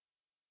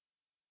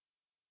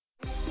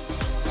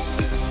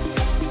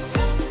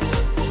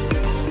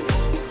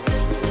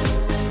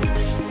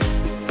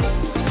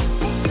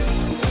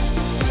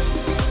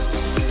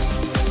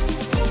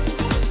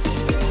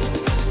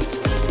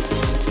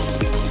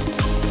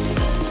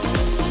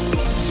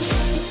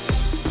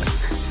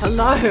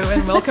Hello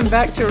and welcome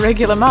back to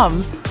Regular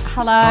Mums.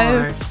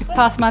 Hello. It's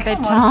past my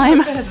bedtime.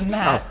 Better than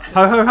that.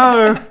 Ho, ho,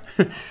 ho.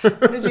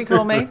 What did you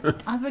call me?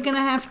 We're going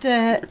to have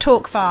to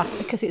talk fast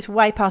because it's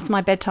way past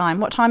my bedtime.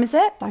 What time is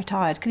it? So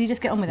tired. Can you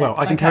just get on with Well, it?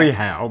 I can tell you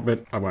how,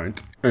 but I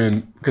won't.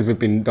 Because we've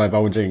been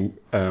divulging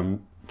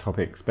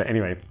topics. But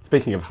anyway,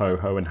 speaking of ho,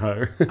 ho and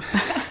ho,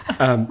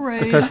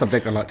 the first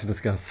subject I'd like to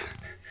discuss.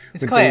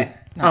 It's Claire.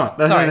 No,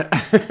 sorry.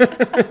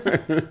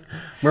 No.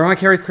 Mariah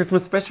Carey's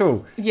Christmas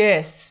special.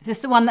 Yes. Is this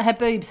the one that her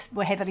boobs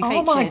were heavily featured?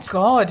 Oh my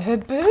God, her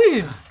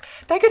boobs.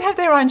 They could have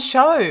their own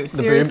show,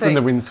 seriously. The boobs and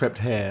the windswept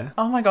hair.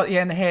 Oh my God,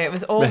 yeah, and the hair. It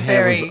was all The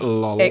hair very was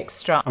lol.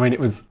 extra. I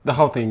mean, the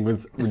whole thing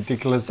was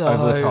ridiculous, So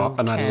over the top,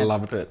 and I camp.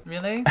 loved it.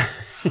 Really?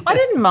 I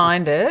didn't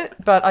mind it,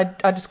 but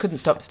I just couldn't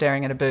stop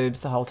staring at her boobs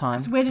the whole time.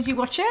 So where did you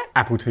watch it?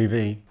 Apple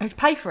TV. You have to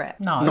pay for it.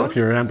 No. Not if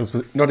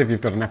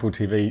you've got an Apple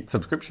TV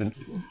subscription.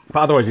 But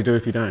otherwise you do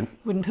if you don't.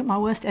 Wouldn't put my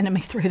worst enemy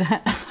through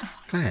that.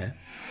 Claire,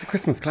 it's a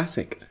Christmas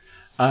classic.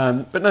 But no,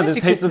 Where's there's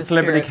your heaps of Christmas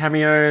celebrity spirit?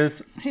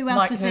 cameos. Who else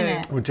Like was who? in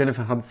it? Well,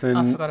 Jennifer Hudson,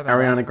 I forgot about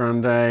Ariana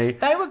Grande.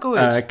 They were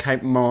good.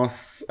 Kate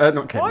Moss.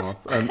 Not Kate What?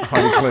 Moss. Heidi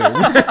Klum.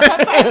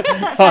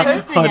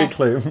 Heidi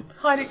Klum.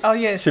 Heidi, oh,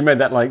 yes. She made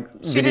that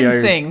She video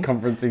didn't sing.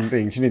 conferencing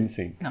thing. She didn't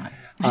sing. No.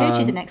 I heard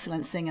she's an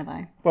excellent singer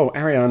though. Well,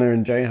 Ariana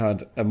and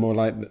J-Hud are more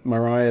like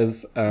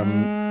Mariah's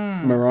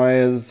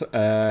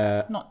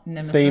Not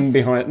Nemesis. theme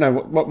behind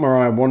what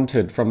Mariah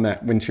wanted from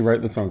that when she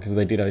wrote the song, because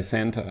they did Oh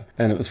Santa,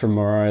 and it was from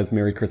Mariah's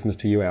Merry Christmas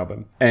to You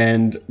album,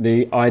 and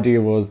the idea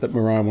was that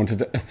Mariah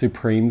wanted a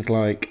Supremes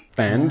like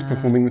band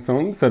performing the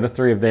song, so the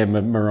three of them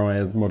are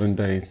Mariah's modern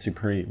day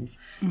Supremes.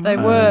 They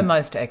were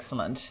most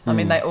excellent. I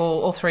mean, they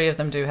all three of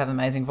them do have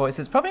amazing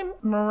voices. Probably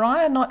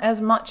Mariah not as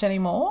much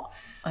anymore.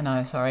 I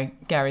know, sorry.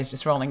 Gary's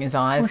just rolling his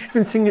eyes. Well, she's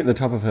been singing at the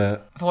top of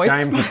her Voice.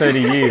 game for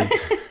 30 years.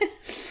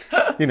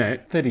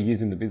 30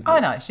 years in the business. I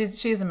know,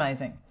 she's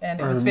amazing. And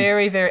it was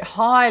very, very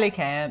highly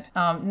camp,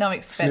 no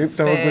expense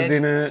Snoop Dogg was spared.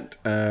 in it.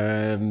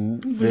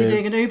 Was he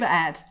doing an Uber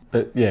ad?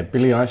 But yeah,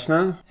 Billy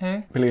Eichner.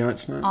 Who? Billy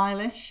Eichner.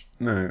 Eilish?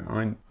 No,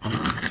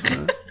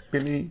 Eichner.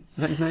 Billy,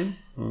 is that his name?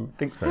 I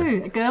think so.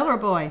 Who? A girl or a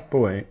boy?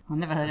 Boy. I've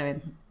never heard of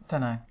him.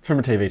 Don't know. It's from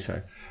a TV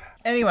show.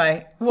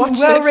 Anyway, watch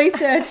Well it.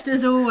 researched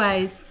as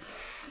always.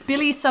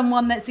 Billy's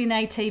someone that's in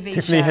a TV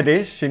Tiffany show.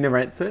 Haddish, she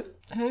narrates it.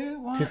 Who?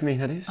 What? Tiffany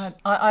Haddish.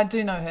 I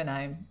do know her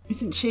name.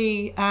 Isn't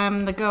she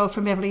the girl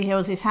from Beverly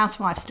Hills'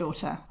 housewife's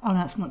daughter? Oh, no,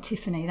 that's not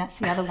Tiffany. That's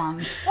the other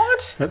one.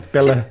 What? That's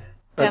Bella.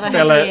 Bella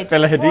Hadid. Hadid.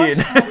 Bella Hadid.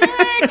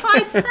 Yeah,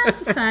 close.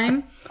 That's the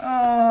same.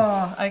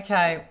 Oh,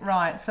 okay.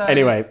 Right. So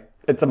Anyway,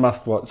 it's a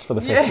must-watch for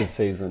the Yeah. festive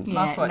season. Yeah,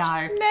 must watch.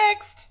 no.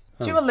 Next,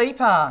 Dua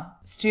Lipa,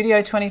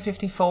 Studio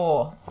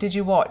 2054. Did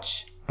you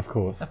watch? Of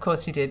course. Of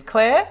course you did.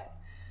 Claire?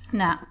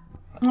 Nah.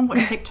 I'm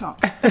watching TikTok.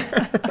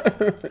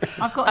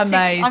 I've got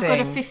Amazing. I've got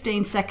a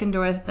 15-second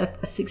or a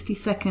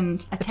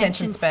 60-second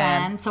attention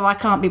span. so I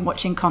can't be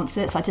watching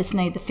concerts. I just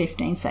need the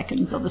 15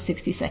 seconds or the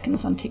 60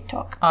 seconds on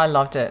TikTok. I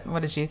loved it.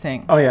 What did you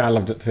think? Oh yeah, I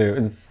loved it too. It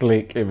was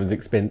slick. It was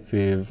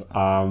expensive.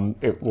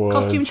 It was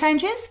Costume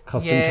changes?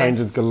 Costume Yes.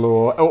 changes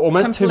galore.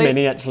 Almost too Complete-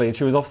 many actually.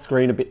 She was off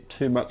screen a bit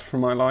too much for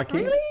my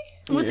liking. Really?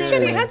 Was She it?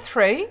 only had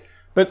 3.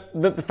 But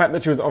the fact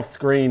that she was off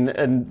screen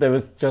and there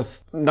was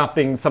just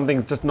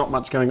something just not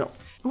much going on.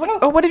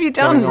 What have you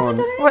done? Going on. I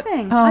don't do What-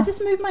 anything. oh. I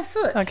just moved my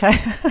foot. Okay.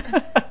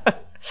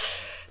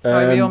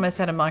 Sorry, we Um, almost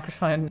had a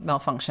microphone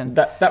malfunction.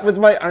 That was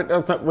my. I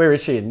was like, where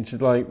is she? And she's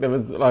like, there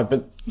was like,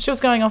 but She was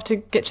going off to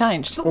get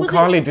changed. well, was it-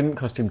 Kylie didn't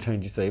costume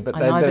change, you see. But I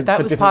know, they're but that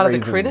for was different part of the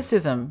reasons.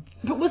 criticism.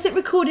 But was it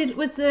recorded?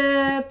 Was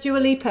Dua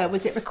Lipa?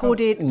 Was it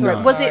recorded? No.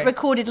 Was Sorry. it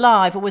recorded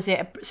live or was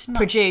it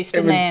produced It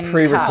and was then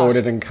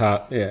pre-recorded cut? and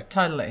cut. Yeah.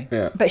 Totally.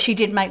 Yeah. But she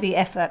did make the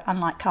effort,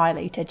 unlike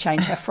Kylie, to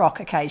change her frock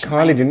occasionally.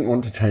 Kylie didn't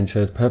want to change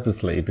hers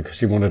purposely because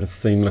she wanted a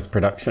seamless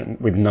production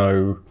with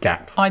no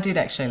gaps. I did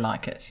actually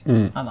like it.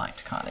 I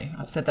liked Kylie.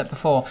 I've said that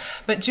before.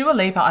 But Dua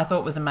Lipa I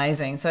thought was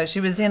amazing. So she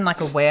was in like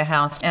a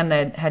warehouse and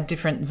they had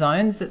different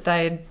zones that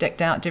they had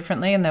decked out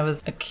differently, and there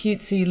was a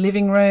cutesy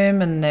living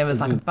room and there was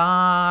like a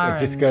bar. A and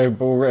disco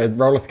ball, a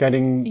roller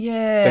skating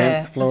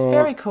dance floor. It was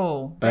very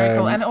cool. Very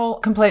cool. And all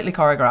completely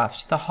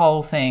choreographed, the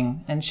whole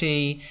thing. And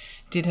she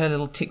did her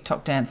little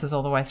TikTok dances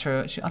all the way through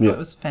it. I thought it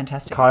was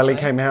fantastic. Kylie actually.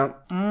 came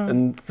out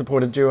and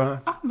supported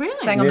Dua. Oh, really?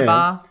 Sang on the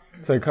bar.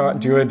 So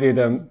Dua did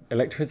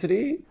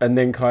Electricity, and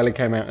then Kylie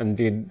came out and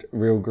did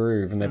Real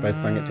Groove, and they both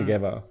sang it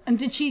together. And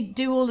did she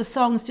do all the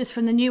songs just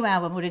from the new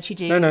album, or did she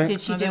do? No. Did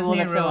she No, do there's all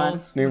New of the ones?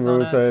 Rules. New was on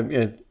Rules,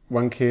 it.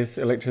 One Kiss,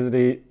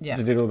 Electricity. Yeah.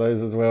 She did all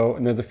those as well,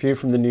 and there's a few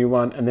from the new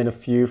one, and then a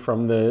few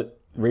from the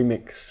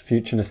remix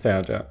Future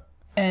Nostalgia.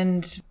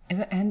 And is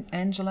it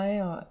Angela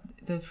or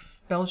the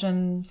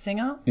Belgian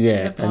singer?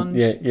 Yeah, The blonde.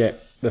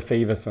 the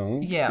Fever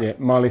song. Yeah.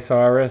 Miley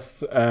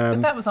Cyrus.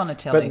 But that was on a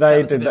telly. But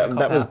they was a did bit of a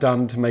that was cop-out.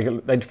 done to make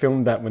it. They'd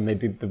filmed that when they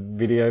did the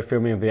video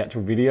filming of the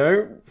actual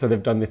video. So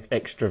they've done this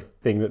extra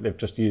thing that they've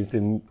just used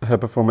in her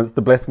performance.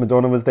 The Blessed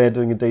Madonna was there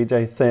doing a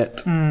DJ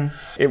set.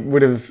 It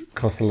would have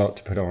cost a lot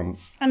to put on.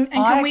 And I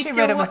can we actually still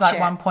read it was watch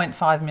like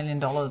 $1.5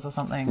 million or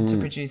something to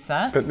produce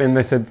that. But then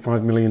they said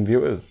 5 million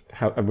viewers.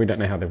 We don't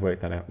know how they've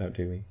worked that out, though,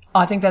 do we?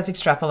 I think that's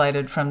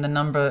extrapolated from the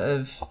number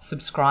of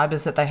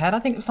subscribers that they had. I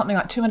think it was something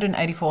like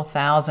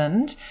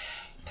 284,000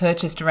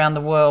 purchased around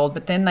the world.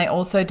 But then they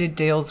also did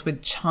deals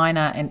with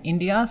China and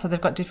India, so they've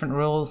got different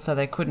rules. So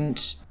they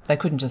couldn't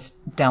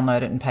just download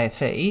it and pay a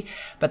fee,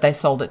 but they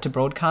sold it to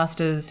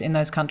broadcasters in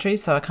those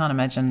countries. So I can't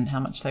imagine how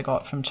much they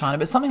got from China.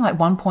 But something like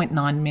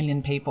 1.9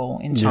 million people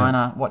in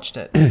China watched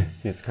it. Yeah,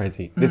 it's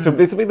crazy. This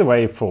will be the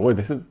way forward.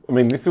 This will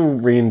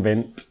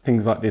reinvent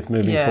things like this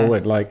moving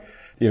forward. Like,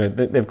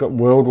 they've got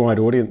worldwide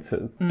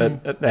audiences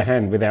at their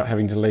hand without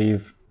having to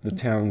leave the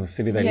town, the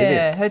city they live in.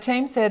 Yeah, her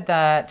team said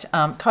that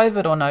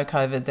COVID or no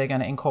COVID, they're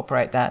going to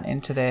incorporate that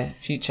into their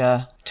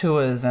future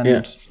tours.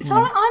 And So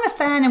I'm a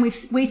fan, and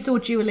we saw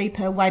Dua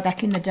Lipa way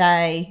back in the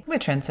day. we're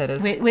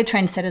trendsetters. We're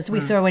trendsetters.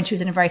 We saw her when she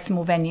was in a very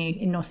small venue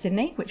in North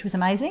Sydney, which was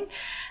amazing.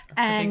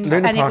 And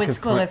Luna it Park was is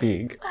full quite of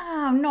big.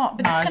 Oh, not,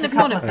 but No, it's kind it's of a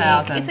couple not of a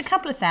thousand. big. It's a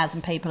couple of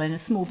thousand people in a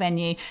small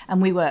venue, and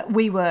we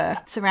were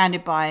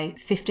surrounded by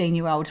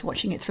 15-year-olds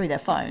watching it through their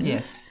phones.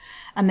 Yes.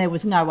 And there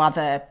was no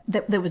other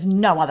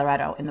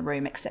adult in the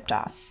room except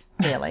us,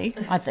 really,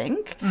 I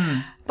think.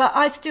 But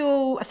I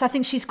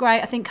think she's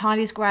great. I think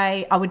Kylie's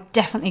great. I would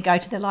definitely go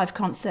to their live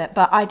concert,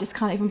 but I just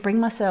can't even bring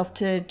myself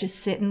to just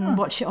sit and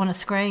watch it on a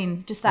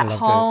screen. Just that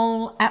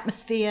whole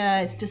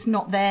atmosphere is just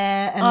not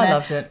there. And I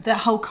loved it. The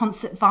whole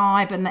concert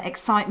vibe and the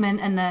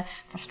excitement and the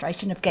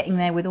frustration of getting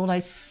there with all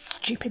those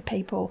stupid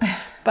people.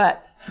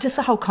 But just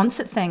the whole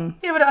concert thing.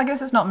 Yeah, but I guess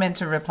it's not meant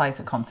to replace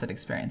a concert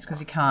experience because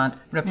you can't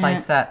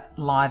replace that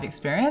live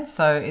experience.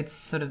 So it's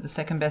sort of the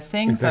second best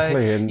thing.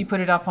 Exactly, So and you put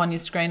it up on your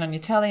screen on your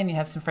telly and you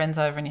have some friends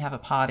over and you have a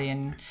party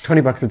and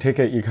 $20 a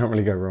ticket, you can't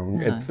really go wrong.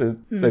 No.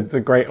 It's a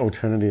great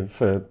alternative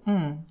for.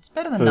 It's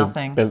better than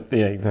nothing.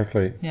 Yeah,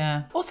 exactly.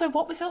 Yeah. Also,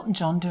 what was Elton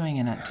John doing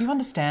in it? Do you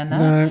understand that?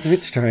 No, it's a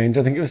bit strange.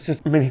 I think it was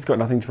just. I mean, he's got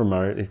nothing to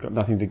promote. He's got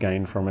nothing to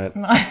gain from it.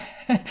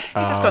 He's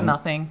just got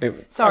nothing.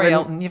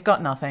 Elton, you've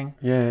got nothing.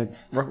 Yeah.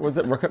 Was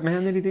it Rocket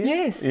Man that he did?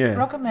 Yes, Yeah.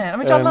 Rocket Man,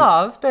 which I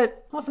love, but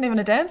it wasn't even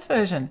a dance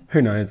version.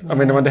 Who knows? I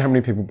mean, I wonder how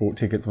many people bought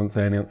tickets once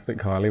they announced that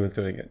Kylie was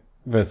doing it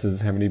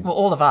versus how many Well,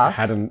 all of us.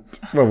 hadn't.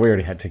 Well, we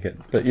already had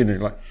tickets, but,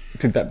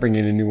 did that bring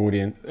in a new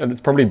audience? And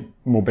it's probably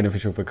more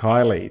beneficial for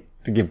Kylie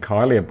to give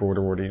Kylie a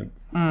broader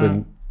audience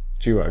than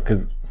Dua,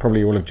 because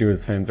probably all of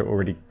Dua's fans are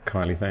already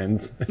Kylie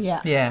fans.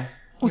 Yeah. Yeah.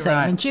 Also, You're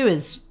right. and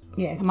Dua's,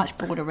 a much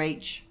broader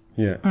reach.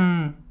 Yeah.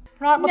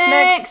 Right, what's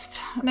next?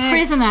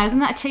 Prisoner, isn't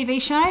that a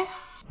TV show?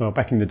 Well,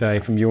 back in the day,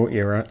 from your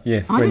era,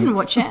 yes. I didn't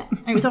watch it.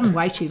 It was on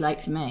way too late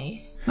for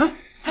me.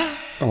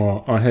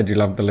 Oh, I heard you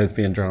loved the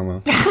lesbian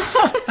drama.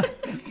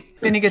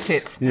 Vinegar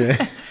Tits.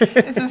 Yeah.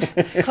 This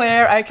is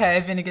Claire, aka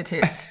Vinegar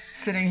Tits,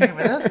 sitting here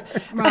with us.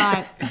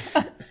 Right.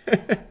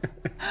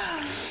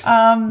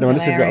 No wonder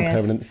she's got a Hilarious.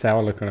 permanent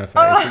sour look on her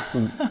face.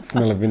 It's the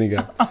smell of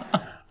vinegar.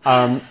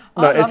 No,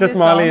 love it's just this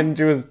Miley song. and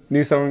Dua's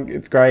new song.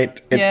 It's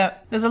great. It's,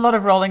 there's a lot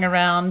of rolling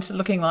around,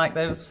 looking like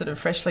they've sort of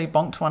freshly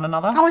bonked one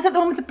another. Oh, is that the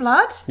one with the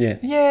blood? Yeah.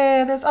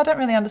 Yeah, I don't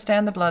really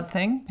understand the blood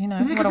thing. Is it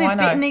what because do I they've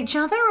know? bitten each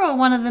other, or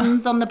one of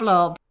them's on the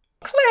blob?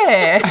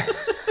 Claire!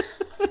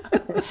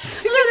 Did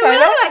you say Where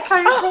that? that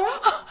came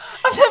from?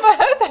 I've never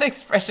heard that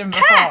expression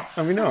before. Cats.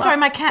 Have we not? Sorry,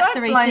 my cats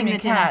Don't are blame eating your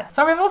the dinner. cat.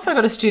 So we've also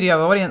got a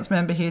studio audience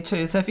member here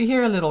too. So if you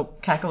hear a little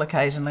cackle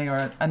occasionally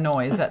or a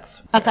noise,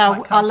 that's That's where it our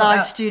might come live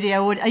from.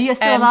 studio. Are you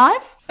still And-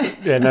 alive?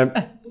 Yeah, no.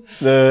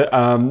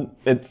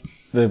 It's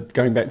the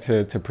going back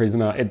to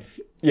Prisoner.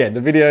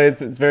 The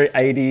videos. It's very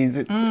 80s.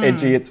 It's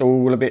edgy. It's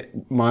all a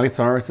bit Miley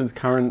Cyrus's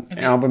current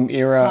album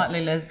era.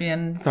 Slightly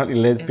lesbian.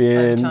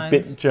 Lesbian,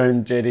 bit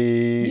Joan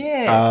Jetty.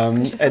 Yes,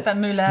 'cause she's got it's that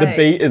mullet. The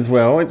beat as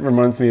well. It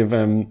reminds me of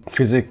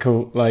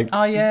Physical, like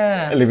Oh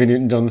yeah. Olivia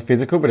Newton-John's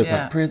Physical, but it's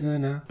Yeah. like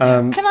Prisoner.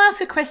 Can I ask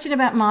a question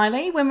about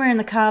Miley? When we were in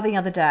the car the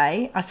other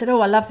day, I said, I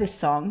love this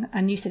song.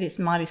 And you said it's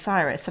Miley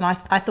Cyrus. And I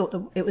thought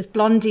it was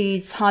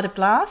Blondie's Heart of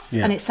Glass.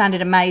 Yeah. And it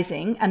sounded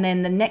amazing. And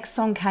then the next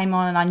song came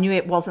on and I knew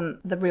it wasn't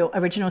the real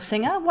original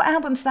singer. What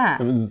album's that?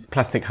 It was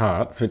Plastic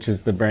Hearts, which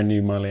is the brand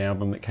new Miley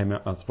album that came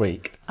out last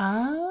week.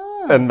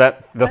 Oh. And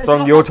that's the It's song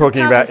got you're lots of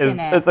talking about covers is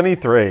in it. it's only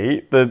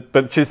 3,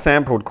 but she's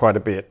sampled quite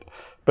a bit.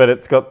 But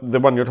it's got the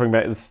one you're talking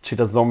about is she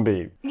does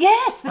Zombie.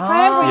 Yes, the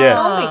Cranberries Yeah.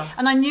 Zombie.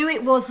 And I knew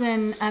it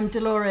wasn't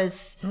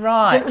Dolores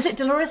Right. Was it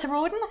Dolores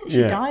O'Riordan? I think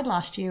she Yeah. died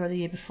last year or the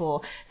year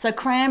before. So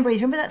Cranberries,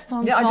 remember that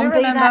song Yeah, I do Zombie?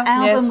 remember. That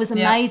album Yes, was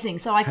yeah. amazing.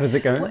 So How does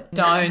it go?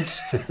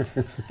 Don't.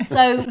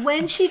 So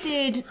when she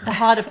did The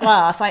Heart of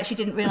Glass, I actually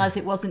didn't realise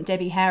it wasn't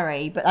Debbie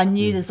Harry, but I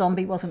knew the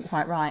Zombie wasn't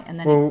quite right, and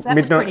then that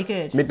was pretty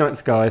good. Midnight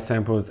Sky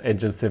samples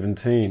Edge of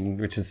 17,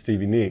 which is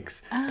Stevie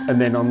Nicks. And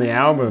then on the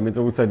album, it's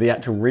also the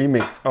actual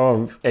remix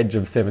of Edge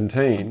of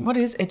 17. What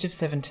is Edge of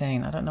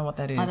 17? I don't know what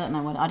that is. I don't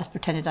know what. I just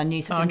pretended I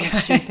knew, so I didn't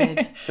look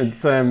stupid.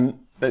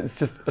 It's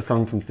just a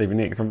song from Stevie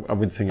Nicks. I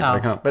would sing it, but I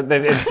can't. But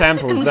then it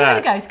samples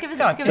that. Give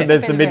us But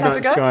there's the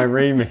Midnight Sky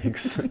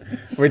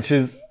remix, which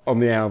is on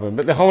the album.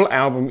 But the whole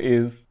album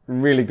is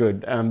really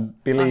good.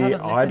 Billy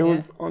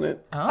Idol's on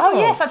it. Oh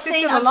yes, I've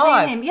seen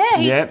him.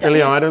 Yeah,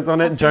 Billy Idol's on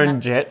it.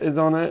 Joan Jett is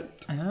on it.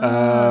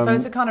 So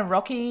it's a kind of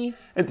rocky.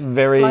 It's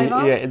very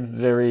flavour? it's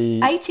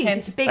very 80s.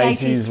 It's a big 80s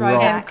 80s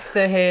throwback. Hence the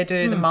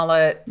hairdo, the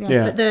mullet.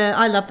 Yeah. But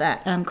I love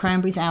that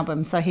Cranberries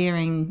album. So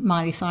hearing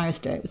Miley Cyrus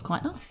do it was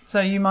quite nice.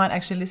 So you might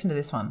actually listen to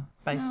this one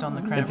based on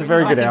the Cranberries. It's a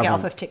very good I can get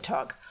album. off of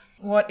TikTok.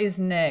 What is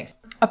next?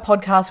 A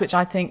podcast which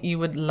I think you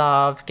would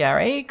love,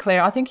 Gary.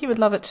 Claire, I think you would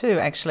love it too,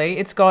 actually.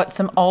 It's got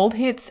some old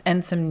hits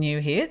and some new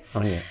hits.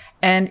 Oh, yes.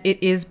 And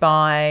it is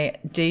by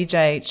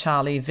DJ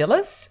Charlie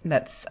Villas.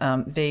 That's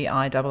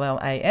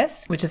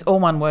Villas, which is all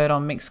one word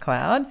on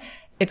Mixcloud.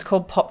 It's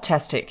called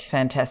Poptastic,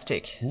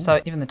 fantastic.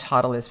 So even the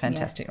title is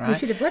fantastic, We right?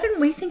 should have. Why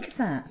didn't we think of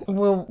that?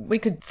 Well, we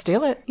could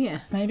steal it. Yeah.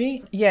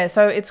 Maybe. Yeah,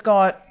 so it's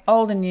got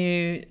old and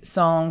new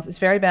songs. It's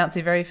very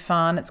bouncy, very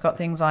fun. It's got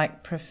things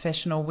like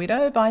Professional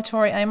Widow by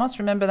Tori Amos.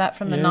 Remember that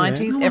from the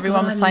 90s? Oh my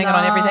Everyone God, was playing it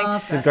on everything.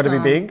 love that It's got to be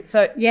song. big.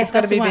 So Yeah, it's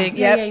got to that's be the one. big.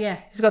 Yeah, Yep. yeah.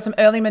 It's got some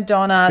early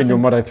Madonna. It's been your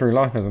some- motto through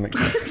life, hasn't it?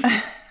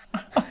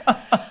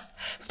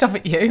 Stop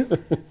it, you.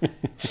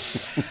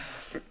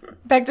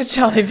 Back to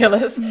Charlie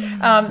Villas.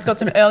 It's got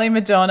some early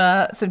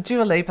Madonna, some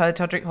Dua Lipa,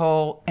 Todrick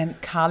Hall, and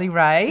Carly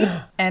Rae,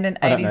 and an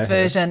I don't know 80s her.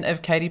 version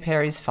of Katy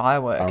Perry's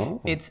Firework. Oh.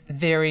 It's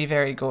very,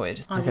 very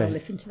good. I will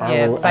listen to that. I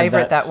Yeah, will add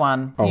favourite that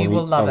one. You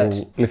will love I it.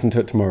 will listen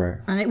to it tomorrow.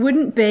 And it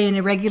wouldn't be an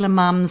Irregular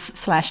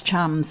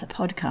Mums/Chums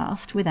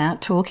podcast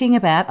without talking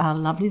about our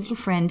lovely little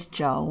friend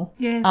Joel.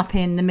 Yes. Up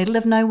in the middle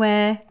of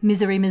nowhere,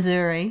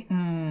 Missouri.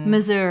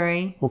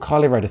 Missouri. Well,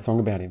 Kylie wrote a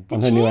song about him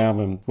on her she? new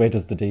album, Where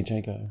Does the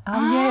DJ Go?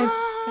 Oh, yes.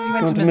 He went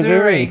gone to to Missouri.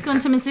 Missouri. He's gone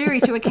to Missouri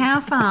to a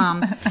cow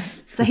farm.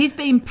 So he's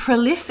been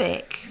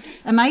prolific.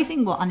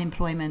 Amazing what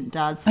unemployment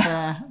does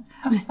for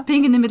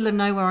being in the middle of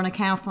nowhere on a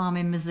cow farm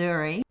in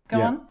Missouri. Go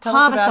Yeah. on. Tell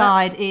us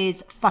about it. Harborside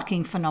is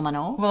fucking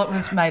phenomenal. Well, it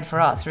was made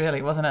for us,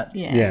 really, wasn't it?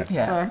 Yeah.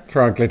 Yeah.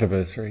 For our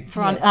Glitterversary.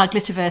 For our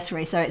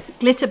Glitterversary. So it's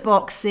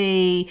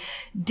glitterboxy,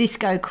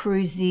 disco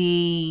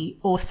cruisy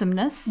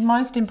awesomeness.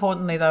 Most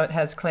importantly, though, it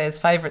has Claire's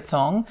favourite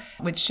song,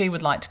 which she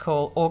would like to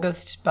call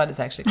August, but it's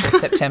actually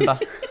called September.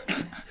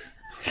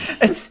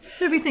 It's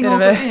Everything bit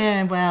of awful. a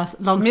Yeah, well,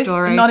 long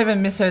story. not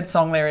even misheard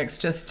song lyrics,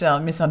 just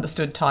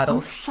misunderstood I was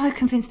titles. so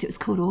convinced it was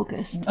called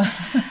August.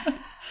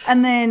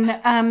 and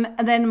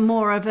then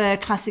more of a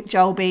classic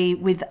Joel B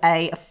with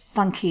a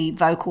funky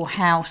vocal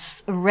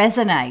house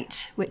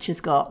Resonate, which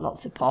has got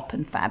lots of pop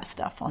and fab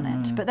stuff on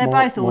it. But they're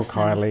both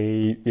awesome. More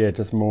Kylie,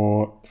 just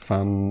more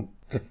fun,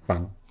 just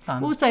fun.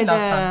 Fun. Also, Love the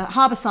fun.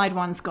 Harborside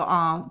one's got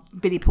our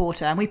Billy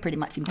Porter, and we pretty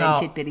much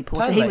invented Billy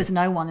Porter. totally. He was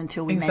no one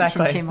until we Exactly,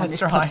 mentioned him on that's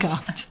this right.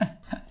 podcast.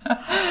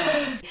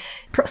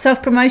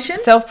 Self-promotion?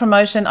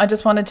 Self-promotion, I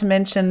just wanted to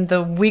mention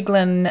the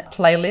Wiglin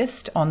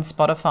playlist on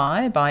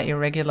Spotify by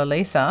Irregular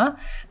Lisa.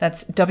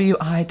 That's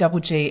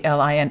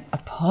WIGGLIN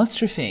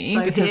apostrophe,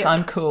 So because hip.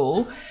 I'm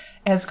cool.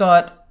 Has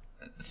got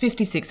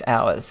 56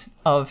 hours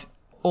of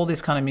all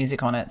this kind of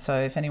music on it. So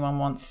if anyone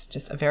wants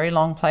just a very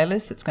long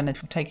playlist that's going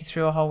to take you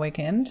through a whole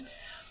weekend,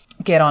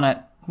 get on it,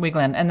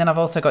 Wiglin. And then I've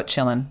also got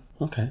Chillin'.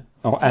 Okay.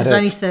 I'll add It's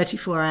only it.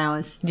 34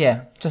 hours.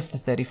 Yeah, just the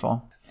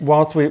 34.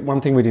 Whilst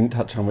one thing we didn't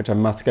touch on, which I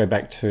must go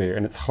back to,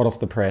 and it's hot off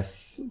the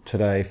press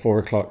today, 4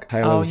 o'clock.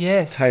 Oh,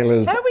 yes.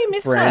 Taylor's How did we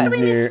miss that? brand How did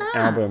we new miss that?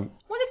 album.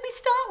 What did we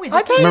start with?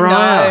 I don't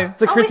Mariah. know.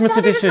 The Christmas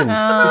edition. We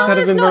started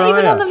it's with not Mariah.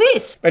 even on the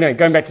list. Anyway,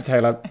 going back to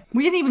Taylor.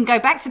 We didn't even go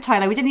back to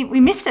Taylor. We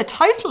missed her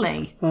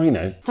totally. Oh, you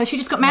know. So she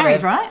just got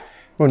married, Whatevs. right?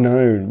 Well,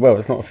 no. Well,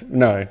 it's not.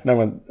 No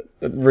one.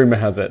 Rumour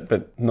has it,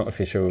 but not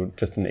official.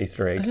 Just an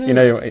Easter egg. You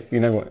know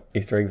what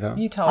Easter eggs are.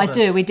 You told I us.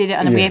 do. We did it,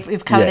 and Yeah.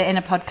 we've covered Yeah. it in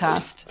a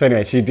podcast. So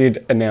anyway, she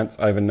did announce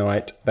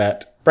overnight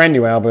that brand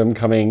new album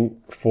coming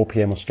 4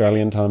 p.m.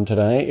 Australian time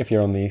today, if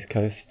you're on the East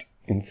Coast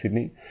in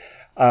Sydney.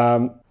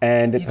 And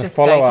it's You a just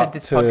follow-up dated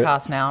this to...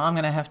 podcast now. I'm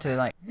going to have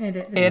to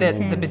Edit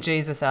the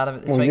bejesus out of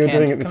it this Well, weekend. you're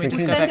doing it this Can we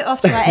just weekend. go Send it back?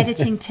 off to our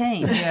editing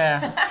team.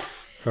 Yeah,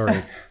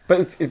 Sorry.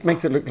 But it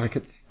makes it look like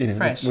it's,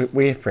 Fresh.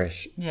 We're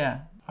fresh. yeah.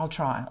 I'll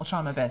try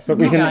my best. But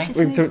we Keep can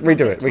going.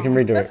 redo it. We can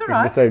redo That's it. all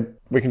right.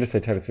 We can just say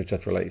Taylor Swift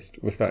just released.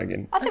 We'll start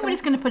again. I think we're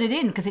just going to put it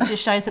in because it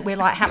just shows that we're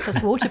like hapless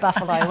water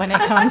buffalo when it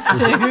comes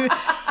to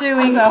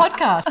doing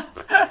podcasts.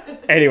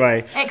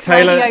 Anyway,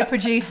 Ex-radio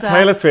producer.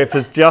 Taylor Swift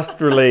has just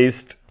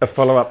released a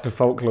follow-up to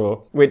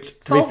Folklore, which,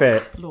 to be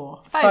fair...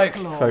 Folklore.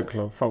 Folklore.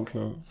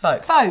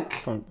 Folk.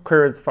 Folk.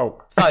 Queer as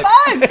folk. Folk.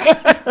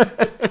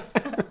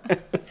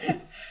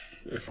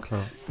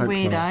 Folklore.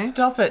 folklore. Weirdo.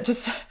 Stop it.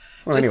 Just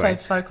anyway. say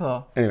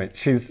folklore. Anyway,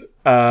 she's...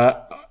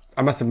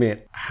 I must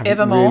admit, I haven't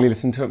Evermore. really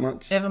listened to it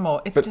much.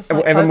 Evermore. It's But just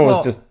like Evermore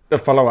folklore. is just a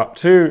follow-up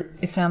to...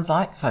 It sounds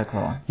like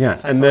folklore. Yeah,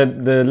 Folklore.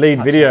 and the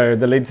lead video,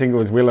 the lead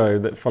single is Willow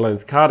that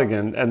follows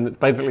Cardigan, and it's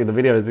basically the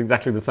video is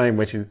exactly the same,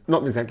 where she's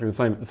not exactly the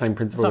same, but the same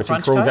principle, where It's she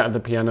not crawls Brunch Co? out of the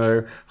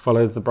piano,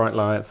 follows the bright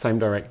lights, same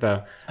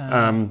director.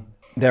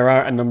 There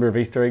are a number of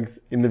Easter eggs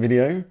in the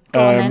video.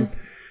 Go on then.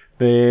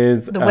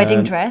 There's The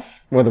wedding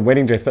dress. Well, the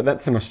wedding dress, but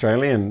that's an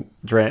Australian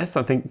dress.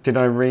 I think, did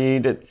I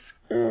read it's...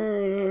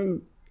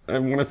 I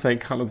want to say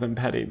Colours and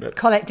Paddy, but...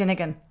 Colette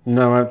Dinnigan.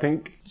 No, I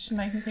think... Is she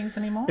making things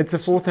anymore? It's a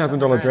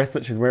 $4,000 dress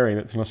that she's wearing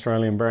that's an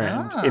Australian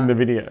brand in the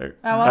video.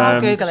 Oh, well,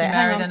 I'll Google She it. Hang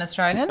married on. an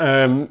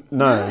Australian?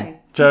 No.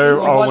 Joe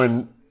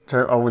What's-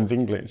 Alwyn's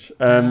English.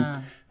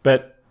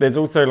 But there's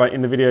also, like,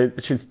 in the video,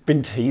 she's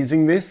been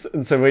teasing this,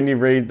 and so when you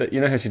read that, you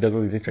know how she does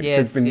all these Easter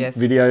eggs?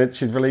 Yes,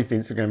 She's released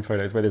Instagram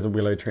photos where there's a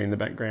willow tree in the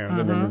background,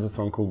 and then there's a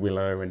song called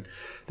Willow, and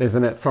there's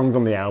songs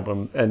on the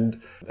album, and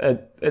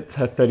it's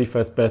her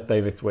 31st birthday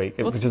this week,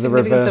 What's which the is a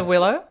significance reverse. of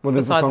Willow, Well,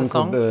 there's besides a the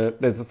song song? called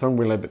there's a song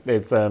Willow, but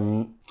there's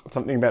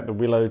something about the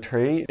willow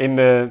tree in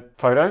the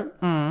photo,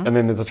 and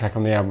then there's a track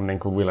on the album then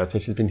called Willow, so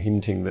she's been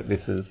hinting that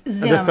this is...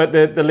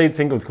 The lead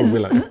single is called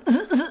Willow.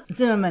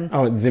 Zimmerman.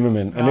 Oh, it's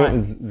Zimmerman. I knew it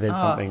was Z Oh,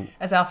 something.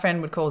 as our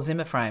friend would call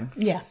Zimmer frame.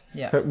 Yeah.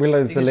 Yeah. So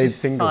Willow's because the lead she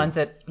single. finds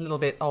it a little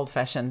bit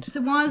old-fashioned.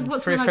 So what's Willow got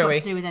to Frou-frou-y.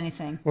 do with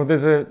anything? Well,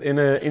 there's in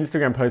an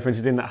Instagram post when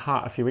she's in that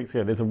hut a few weeks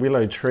ago, there's a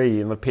willow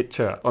tree in the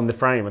picture on the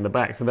frame on the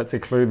back. So that's a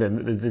clue then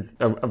that there's this,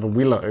 of a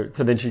willow.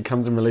 So then she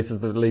comes and releases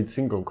the lead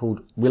single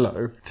called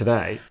Willow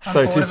today. I'm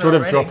So bored she's of it sort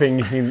of already. dropping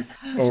hints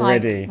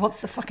already. Like,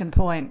 what's the fucking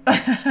point?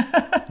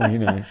 Well, you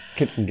know,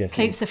 keeps them guessing.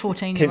 Keeps the Keeps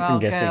them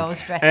 14-year-old guessing.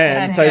 girls dressed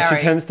And in so Harry.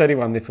 she turns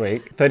 31 this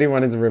week.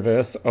 31 is a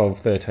reverse of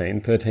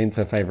 13. 13's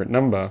her favourite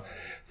number.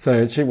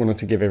 So she wanted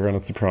to give everyone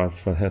a surprise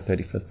for her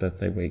 31st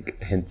birthday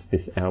week, hence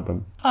this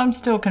album. I'm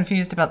still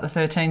confused about the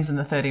 13s and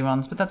the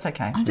 31s, but that's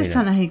okay. I just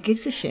don't know who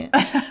gives a shit.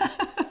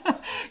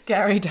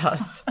 Gary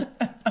does.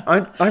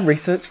 I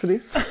researched for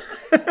this.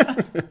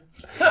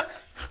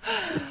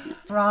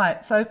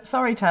 Right. So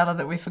sorry, Taylor,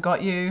 that we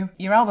forgot you.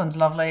 Your album's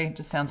lovely.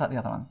 Just sounds like the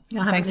other one. I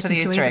haven't Thanks for the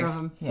listened Easter to either eggs. of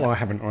them. Yeah. Well, I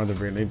haven't either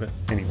really, but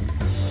anyway.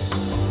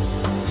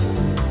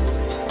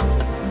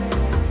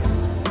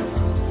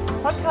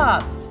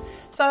 Podcasts.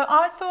 So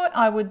I thought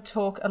I would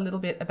talk a little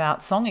bit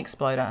about Song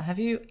Exploder. Have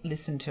you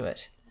listened to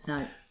it?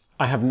 No.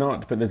 I have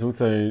not, but there's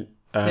also...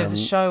 There's a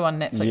show on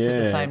Netflix of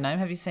the yeah. same name.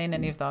 Have you seen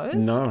any of those?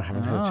 No, I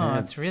haven't had a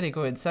chance. It's really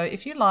good. So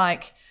if you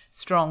like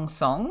strong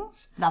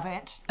songs, Love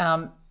it.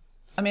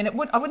 I mean,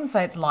 I wouldn't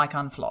say it's like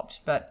Unflopped,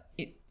 but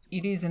it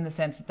is in the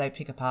sense that they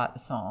pick apart the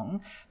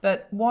song.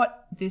 But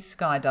what this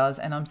guy does,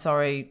 and I'm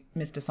sorry,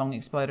 Mr. Song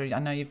Exploder, I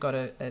know you've got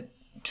a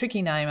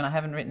tricky name and I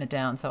haven't written it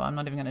down, so I'm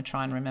not even going to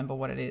try and remember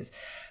what it is.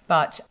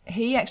 But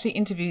he actually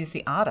interviews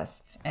the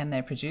artists and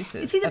their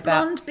producers. Is he the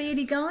about... blonde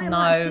beardy guy? No,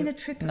 I've seen a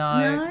trip.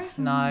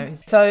 no.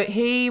 So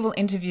he will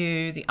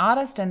interview the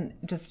artist and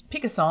just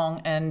pick a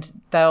song and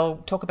they'll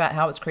talk about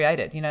how it's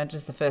created, you know,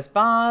 just the first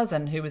bars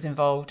and who was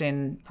involved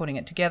in putting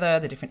it together,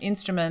 the different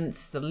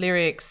instruments, the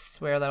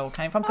lyrics, where that all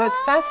came from. So it's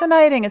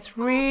fascinating. It's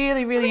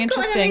really, really It's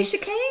got interesting. Alicia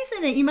Keys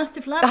in it. You must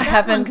have loved I that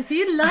haven't- one because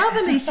you love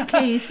Alicia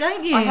Keys,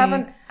 don't you? I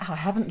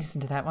haven't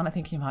listened to that one. I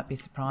think you might be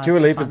surprised. Dua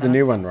to Lipa's find the out.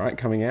 new one, right,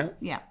 coming out?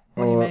 Yeah.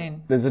 What do you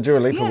mean? There's a Dua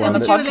Lipa Yeah, one. there's a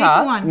the Dua Lipa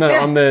podcast? one. No,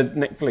 Yeah. on the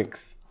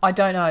Netflix. I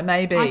don't know.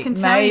 Maybe. I can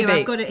tell you, maybe.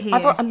 I've got it here.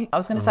 I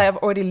was going to say I've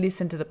already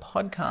listened to the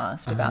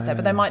podcast about that,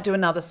 but they might do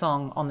another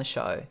song on the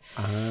show.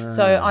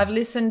 So I've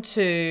listened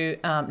to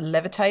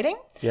Levitating.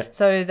 Yeah.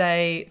 So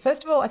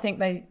first of all, I think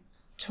they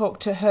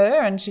talk to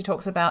her and she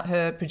talks about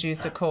her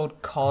producer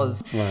called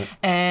Koz. Right.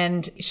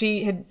 And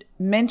she had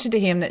mentioned to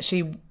him that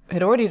she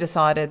had already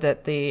decided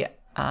that the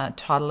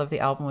title of the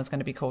album was going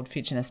to be called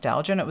Future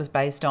Nostalgia, and it was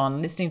based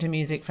on listening to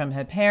music from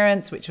her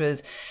parents, which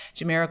was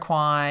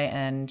Jamiroquai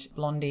and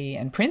Blondie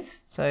and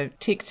Prince. So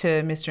tick to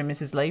Mr. and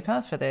Mrs.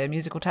 Lipa for their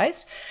musical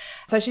taste.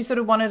 So she sort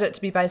of wanted it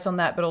to be based on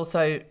that, but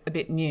also a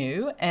bit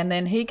new. And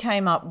then he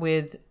came up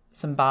with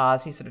some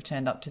bars. He sort of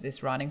turned up to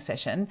this writing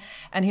session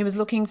and he was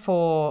looking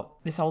for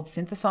this old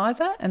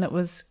synthesizer, and it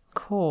was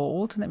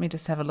called, let me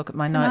just have a look at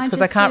my notes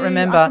because I can't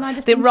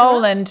remember, the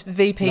Roland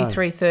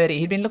VP330.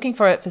 He'd been looking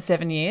for it for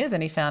 7 years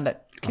and he found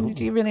it.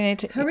 Do you really need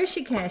to?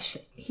 Hrishikesh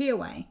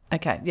Hirway.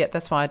 Okay, yeah,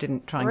 that's why I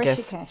didn't try and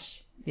guess.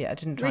 Hrishikesh. Yeah, I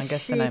didn't try and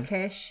guess the name.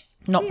 Hrishikesh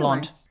Not Hirway.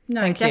 blonde.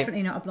 No, Thank you.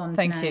 definitely not a blonde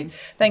Thank name.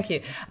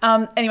 you.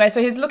 Anyway,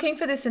 so he's looking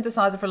for this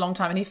synthesizer for a long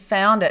time and he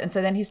found it, and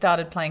so then he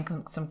started playing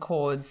some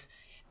chords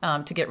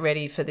to get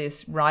ready for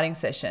this writing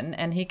session,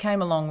 and he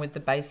came along with the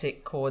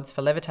basic chords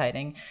for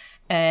Levitating,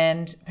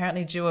 and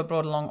apparently Dua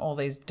brought along all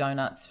these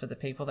donuts for the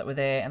people that were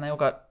there, and they all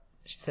got,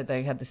 she said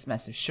they had this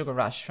massive sugar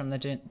rush from the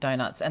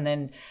donuts, and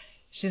then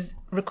she's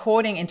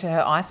recording into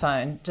her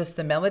iPhone just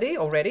the melody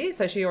already,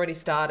 so she already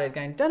started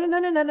going So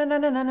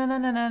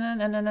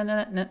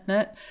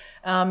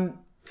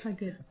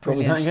good. What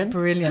was that again?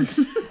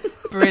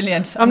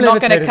 Brilliant. I'm I'm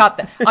not going to levitating. cut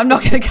that. I'm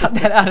not going to cut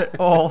that out at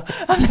all.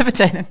 I'm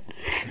levitating.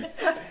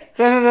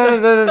 You're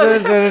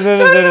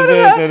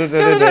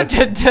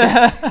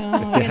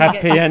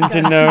happy and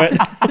you know it.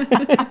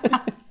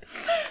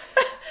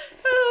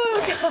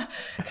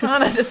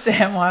 Can't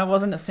understand why I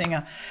wasn't a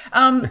singer.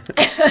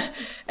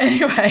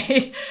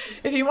 Anyway,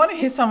 if you want to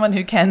hear someone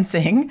who can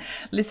sing,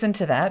 listen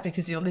to that,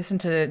 because you'll listen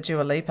to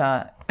Dua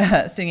Lipa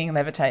singing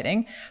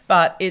Levitating.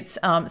 But it's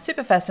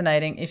super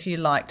fascinating if you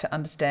like to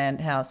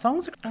understand how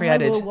songs are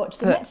created. I will watch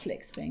the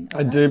Netflix thing.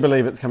 I do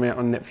believe it's coming out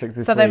on Netflix this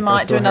week. So they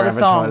might do another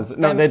song.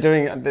 No, they're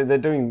doing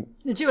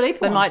The Dua Lipa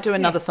They one. might do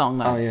another song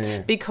though. Oh, yeah.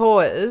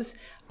 Because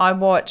I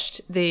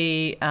watched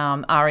the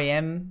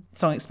REM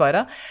Song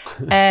Exploder,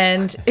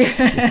 and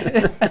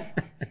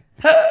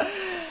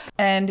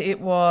and it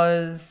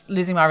was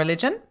Losing My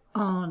Religion.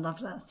 Oh, I love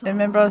that song. I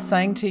remember I was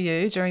saying to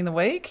you during the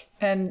week,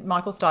 and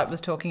Michael Stipe was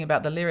talking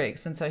about the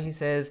lyrics, and so he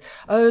says,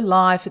 "Oh,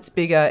 life, it's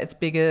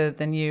bigger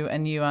than you,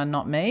 and you are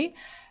not me."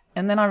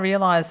 And then I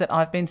realised that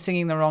I've been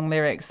singing the wrong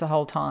lyrics the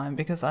whole time,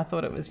 because I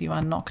thought it was "You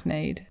are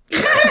knock-kneed."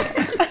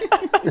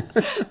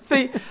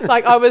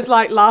 Like I was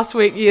like last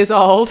week years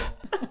old.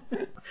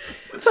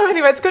 So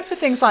anyway, it's good for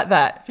things like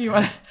that. If you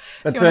want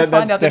to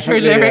find out the true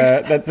lyrics.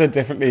 That's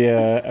definitely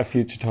a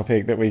future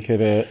topic that we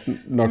could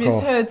knock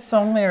off. Misheard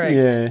song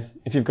lyrics. Yeah.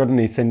 If you've got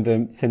any, send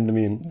them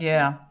in.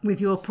 Yeah. With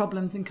your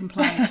problems and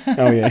complaints.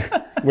 Oh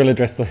yeah, we'll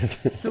address those.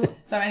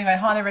 So anyway,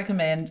 highly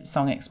recommend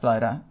Song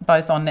Exploder,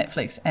 both on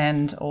Netflix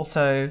and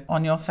also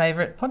on your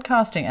favourite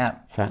podcasting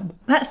app.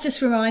 That's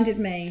just reminded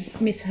me,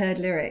 misheard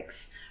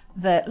lyrics,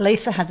 that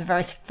Lisa has a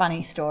very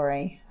funny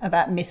story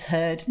about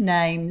misheard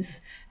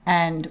names.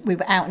 And we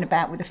were out and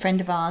about with a friend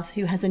of ours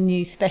who has a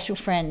new special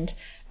friend,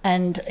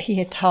 and he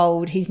had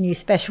told his new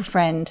special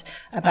friend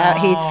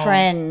about his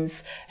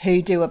friends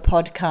who do a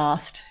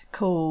podcast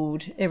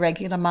called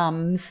Irregular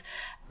Mums,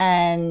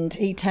 and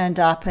he turned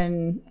up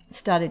and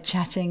started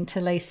chatting to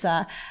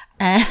Lisa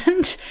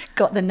and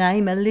got the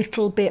name a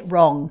little bit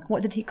wrong.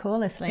 What did he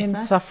call us, Lisa?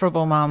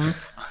 Insufferable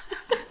Mums.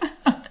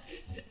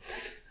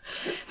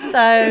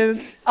 So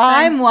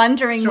I'm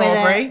wondering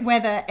Strawberry.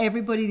 whether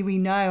everybody we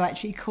know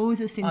actually calls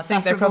us insufferable I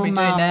think they probably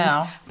do mums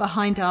now.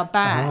 behind our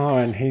backs. Oh,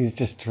 and he's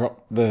just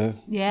dropped the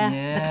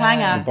The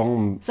clanger.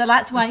 bomb. So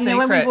that's why, when we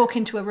secret. walk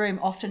into a room,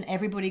 often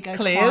everybody goes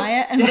Clears.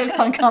 quiet and looks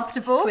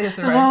uncomfortable. Clears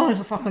the room. Oh,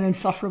 the fucking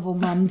insufferable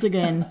mums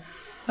again.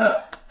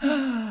 I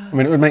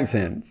mean, it would make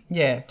sense.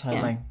 Yeah,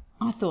 totally.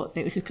 I thought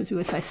it was because we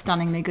were so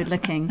stunningly good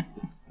looking.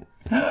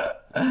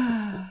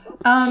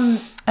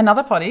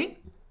 Another potty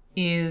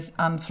is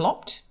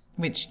Unflopped,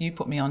 which you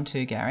put me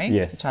onto, Gary.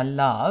 Yes. Which I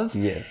love.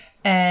 Yes.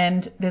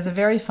 And there's a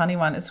very funny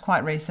one. It's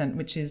quite recent,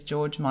 which is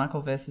George Michael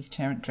versus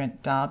Terence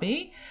Trent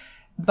D'Arby,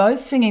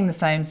 both singing the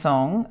same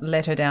song,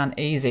 Let Her Down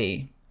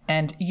Easy.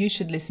 And you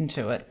should listen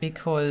to it,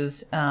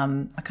 because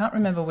I can't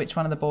remember which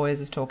one of the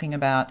boys is talking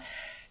about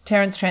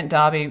Terence Trent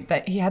D'Arby.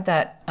 That he had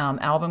that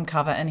album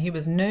cover and he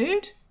was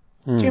nude.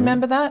 Do you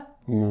remember that?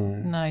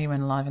 No, you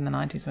weren't alive in the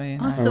 90s, were you?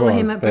 No. I saw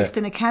him at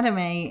Brixton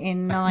Academy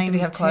in Did he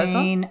have clothes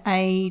on?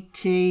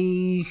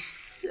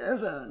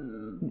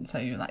 1987. So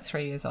you were like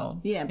 3 years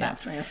old. Yeah,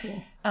 about 3 or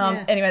 4.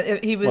 Anyway,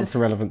 he was. What's the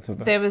relevance of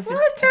that? There was this.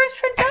 Where's Terence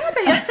Trent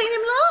D'Arby? I've seen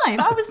him live.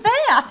 I was there.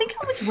 I think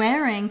I was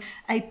wearing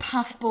a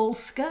puffball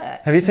skirt.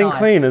 Have you seen Nice.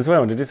 Queen as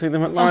well? Did you see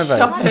them at Live Aid?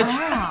 stop it.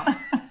 Wow.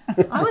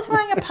 I was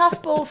wearing a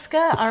puffball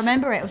skirt. I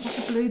remember it. It was like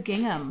a blue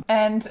gingham.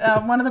 And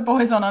one of the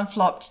boys on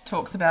Unflopped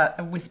talks about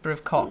a whisper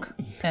of cock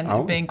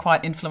and being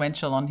quite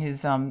influential on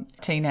his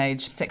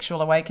teenage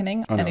sexual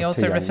awakening. Oh, no, and he it's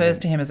also too young, refers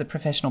yeah. to him as a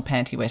professional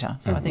panty wetter.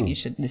 So I think you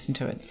should listen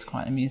to it. It's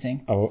quite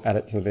amusing. I'll add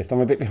it to the list.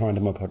 I'm a bit behind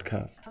on my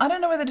podcast. I don't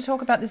know whether to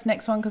talk about this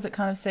next one because it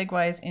kind of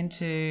segues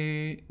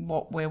into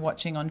what we're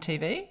watching on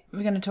TV.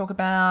 We're going to talk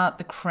about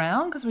The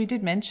Crown because we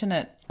did mention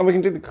it. Oh, we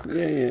can do the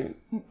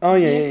Oh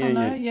yeah, Yes yeah, or yeah,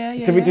 no? yeah.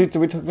 Yeah, Did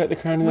we talk about The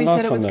Crown in We the last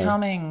said it was one, though?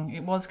 coming.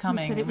 It was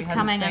coming. Said it was we hadn't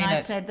coming, seen and I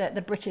it. said that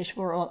the British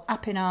were all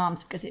up in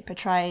arms because it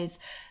portrays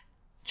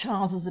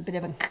Charles as a bit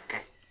of a.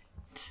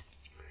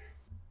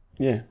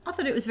 Yeah. I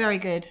thought it was very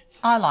good.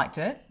 I liked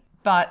it,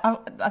 but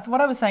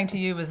what I was saying to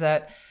you was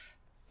that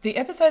the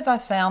episodes I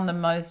found the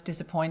most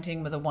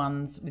disappointing were the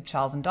ones with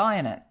Charles and Di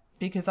in it,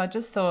 because I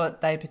just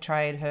thought they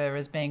portrayed her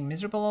as being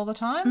miserable all the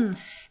time.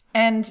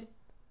 And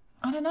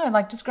I don't know,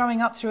 like just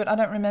growing up through it, I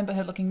don't remember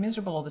her looking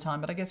miserable all the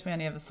time, but I guess we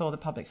only ever saw the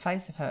public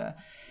face of her.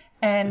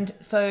 And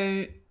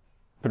so...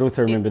 But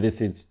also remember,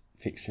 this is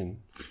fiction.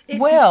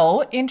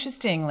 Well,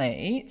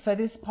 interestingly, so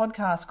this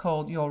podcast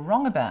called You're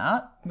Wrong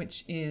About,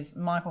 which is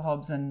Michael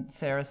Hobbs and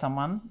Sarah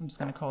someone, I'm just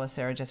going to call her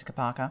Sarah Jessica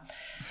Parker,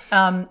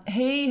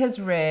 he has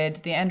read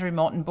the Andrew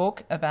Morton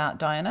book about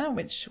Diana,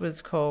 which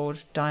was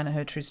called Diana,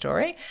 Her True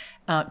Story,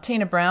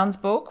 Tina Brown's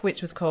book,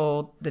 which was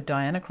called The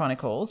Diana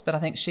Chronicles, but I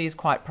think she's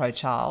quite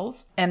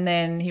pro-Charles, and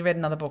then he read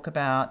another book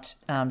about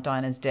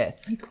Diana's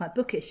death. He's quite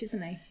bookish,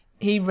 isn't he?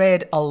 He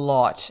read a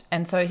lot,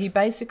 and so he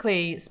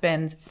basically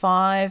spends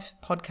 5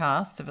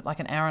 podcasts of like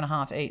an hour and a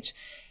half each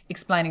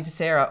explaining to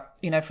Sarah,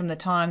 from the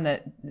time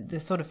that the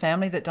sort of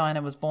family that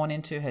Diana was born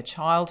into, her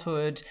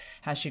childhood,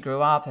 how she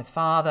grew up, her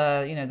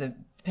father,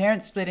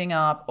 parents splitting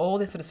up, all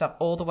this sort of stuff,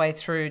 all the way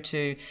through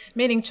to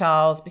meeting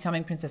Charles,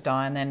 becoming Princess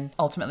Di, and then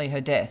ultimately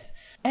her death.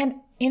 And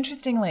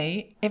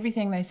interestingly,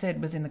 everything they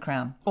said was in The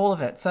Crown. All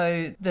of it.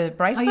 So the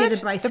bracelet,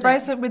 the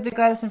bracelet. with the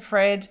Gladys and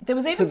Fred. There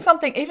was even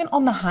something, even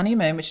on the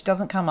honeymoon, which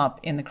doesn't come up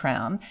in The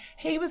Crown,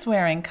 he was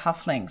wearing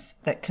cufflinks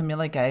that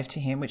Camilla gave to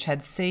him, which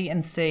had C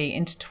and C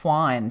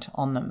intertwined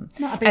on them.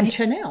 Might have been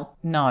Chanel.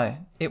 No,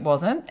 it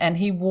wasn't. And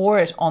he wore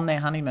it on their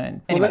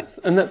honeymoon. Anyway.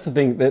 Well, that's the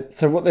thing.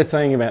 So what they're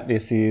saying about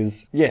this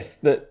is, yes,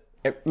 that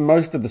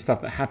most of the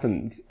stuff that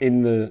happens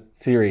in the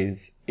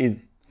series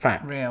is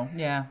fact. Real,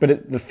 yeah.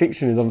 But the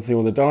fiction is obviously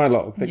all the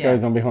dialogue that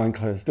goes on behind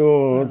closed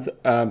doors,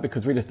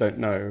 because we just don't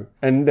know.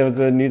 And there was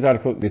a news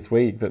article this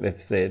week that they've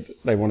said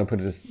they want to put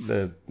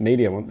the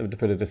media want them to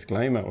put a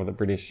disclaimer, or the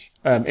British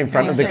in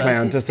front of the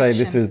Crown to say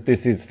this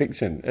is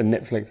fiction, and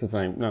Netflix is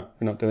saying no,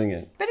 we're not doing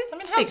it. But it's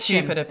how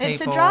stupid are people?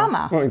 It's a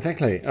drama. Well,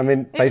 exactly. I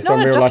mean, It's based not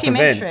on a real life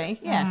documentary.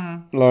 events,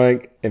 Yeah.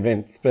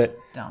 events, but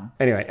Dumb.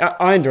 Anyway,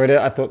 I enjoyed it.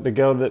 I thought the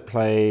girl that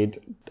played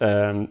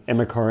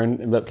Emma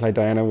Corrin, that played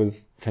Diana,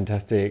 was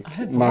fantastic.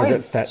 Her Margaret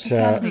voice, she Thatcher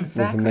sounded was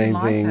exactly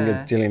amazing like her.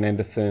 as Gillian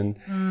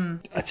Anderson.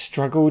 I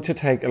struggle to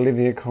take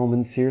Olivia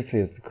Colman seriously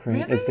as the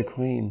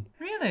Queen.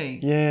 Really?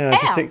 Yeah,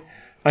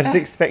 I just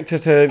expect her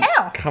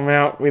to come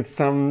out with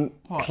some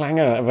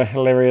clanger of a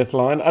hilarious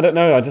line. I don't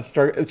know. I just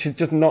struggle. She's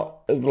just not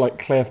like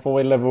Claire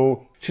Foy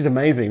level. She's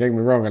amazing. Don't get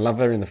me wrong. I love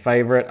her in The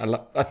Favourite.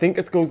 I think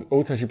it's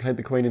also she played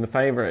the Queen in The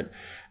Favourite.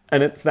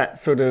 And it's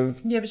that sort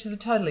of... Yeah, but she's a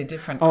totally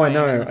different Oh, Queen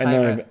I in The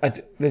Favourite.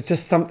 know. There's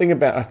just something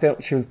about... I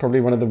felt she was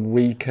probably one of the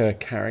weaker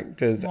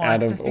characters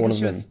out of just all of because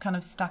she them. was kind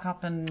of stuck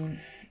up and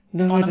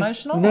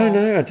unemotional?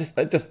 unemotional?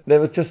 I just there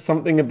was just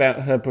something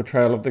about her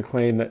portrayal of the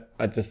Queen that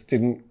I just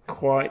didn't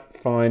quite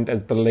find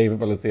as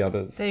believable as the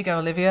others. There you go,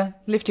 Olivia.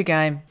 Lift your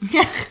game,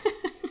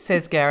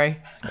 says Gary.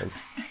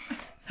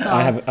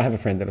 I have a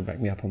friend that'll back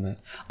me up on that.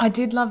 I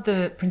did love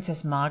the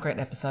Princess Margaret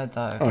episode,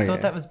 though. I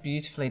thought that was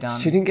beautifully done.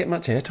 She didn't get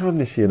much airtime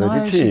this year, though,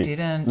 No, did she? she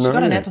didn't. She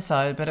got an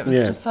episode, but it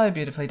was just so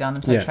beautifully done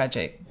and so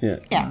tragic. Yeah.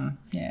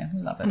 Yeah,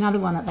 love it. Another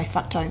one that they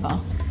fucked over.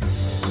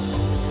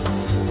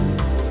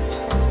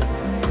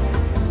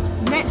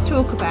 Let's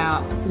talk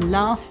about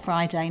last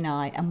Friday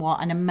night and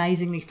what an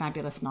amazingly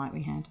fabulous night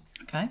we had.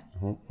 Okay.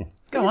 Go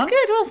Go on. on. It was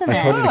good, wasn't it?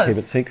 I told you to was. keep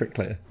it secret,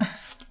 Claire.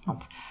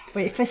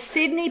 But for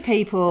Sydney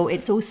people,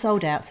 it's all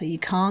sold out, so you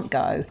can't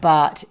go.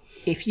 But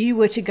if you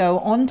were to go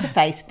onto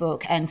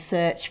Facebook and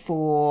search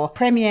for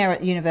Premiere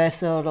at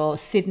Universal or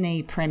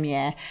Sydney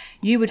Premiere,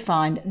 you would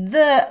find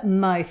the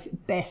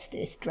most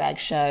bestest drag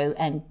show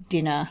and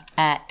dinner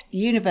at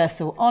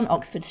Universal on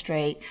Oxford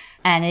Street.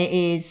 And it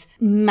is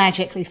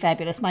magically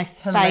fabulous. My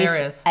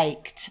Hilarious. face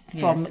ached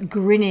from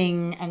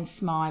grinning and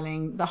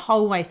smiling the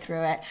whole way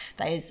through it.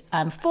 There's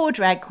 4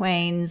 drag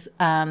queens,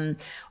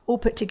 all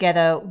put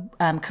together,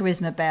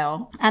 Charisma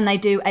Bell, and they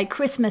do a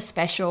Christmas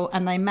special,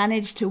 and they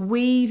manage to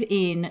weave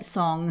in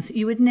songs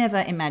you would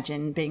never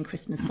imagine being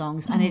Christmas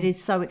songs, and it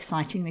is so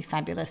excitingly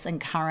fabulous and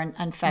current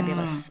and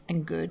fabulous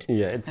and good.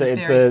 Yeah, it's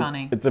very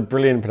funny. It's a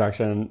brilliant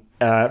production.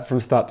 From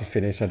start to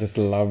finish, I just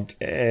loved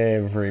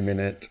every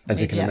minute, as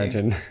you can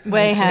imagine.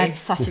 We had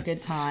such a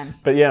good time.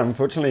 But yeah,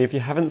 unfortunately, if you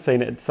haven't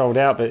seen it, it's sold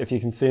out. But if you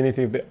can see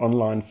anything of the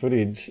online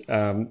footage,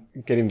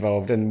 get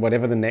involved, and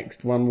whatever the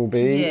next one will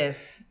be.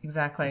 Yes,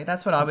 exactly.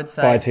 That's what I would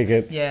say. Buy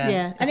tickets.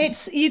 Yeah, and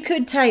you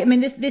could take. I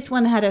mean, this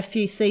one had a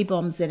few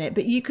C-bombs in it,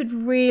 but you could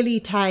really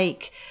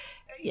take.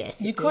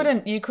 Yes, You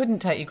couldn't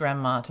take your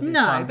grandma to this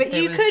no, one. but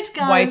There you was could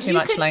go. way too you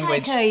much could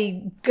language.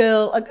 Take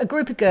a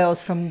group of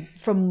girls from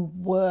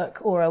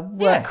work or a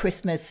work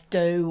Christmas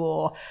do,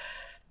 or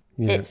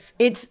it's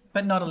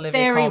But not Olivia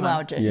very Colman.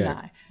 well done. Yeah.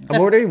 No. I'm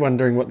already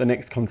wondering what the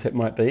next concept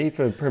might be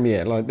for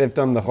Premiere. Like, they've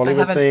done the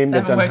Hollywood theme,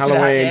 they've done haven't worked it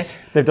out Halloween, yet.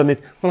 they've done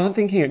this. Well, I'm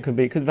thinking it could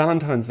be, because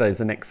Valentine's Day is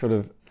the next sort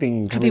of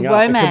thing coming be up.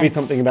 It could be romance.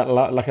 something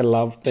about like a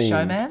love theme.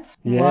 Showmance?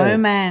 Yeah.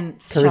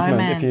 Romance,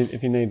 Charisma, showmance.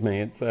 if you need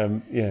me. It's,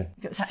 yeah.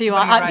 It's a few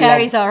What do you rate?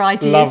 Gary's our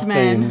ideas Love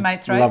man. themed.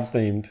 Mates rates? Love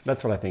themed.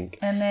 That's what I think.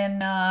 And then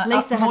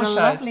Lisa had more a shows.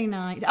 lovely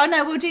night. Oh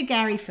no, we'll do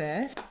Gary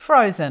first.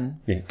 Frozen.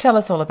 Yeah. Tell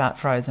us all about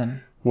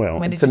Frozen.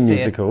 Well, When it's did a you see it?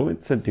 musical.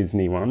 It's a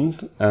Disney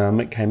one.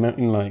 It came out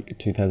in like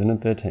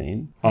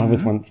 2013. I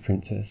was once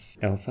Princess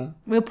Elsa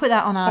We'll put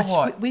that on our. For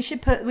what? We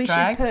should put.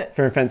 Drag?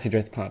 for a fancy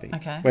dress party.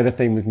 Okay. Where the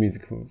theme was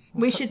musicals.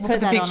 We should We'll put put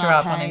the that picture on our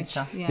up on page.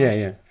 Insta.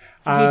 Yeah.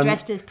 So he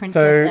dressed as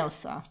Princess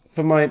Elsa.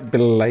 For my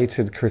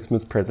belated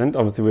Christmas present,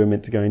 obviously we were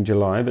meant to go in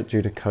July, but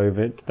due to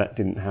COVID, that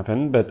didn't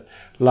happen. But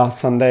last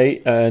Sunday,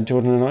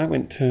 Jordan and I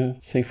went to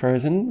see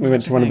Frozen. We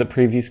went to one of the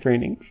preview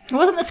screenings. It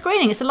wasn't a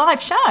screening; it's a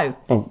live show.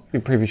 Oh, the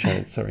preview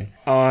shows, sorry.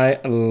 I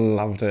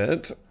loved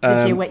it.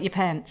 Did you wet your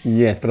pants?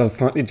 Yes, but I was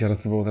slightly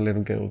jealous of all the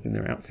little girls in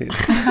their outfits.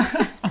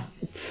 I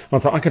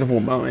was like, I could have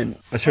worn mine.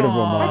 I should have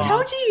worn mine. I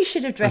told you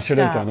should have I dressed should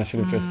have up. done. I should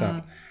have dressed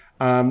up.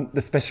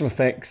 The special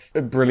effects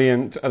are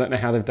brilliant. I don't know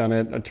how they've done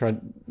it. I tried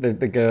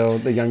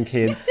the young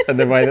kids, and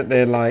the way that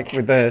they're like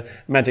with their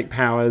magic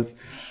powers.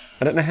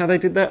 I don't know how they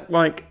did that.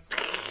 Like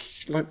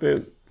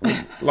the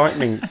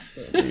lightning,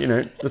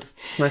 the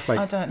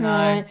snowflakes. I don't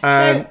know.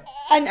 Right. So,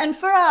 and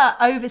for our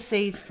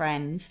overseas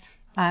friends,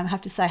 I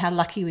have to say how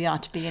lucky we are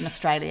to be in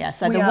Australia.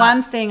 So We the are.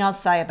 one thing I'll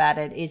say about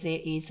it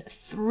is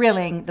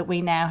thrilling that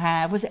we now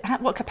have.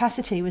 What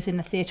capacity was in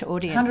the theatre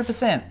audience?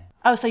 100%.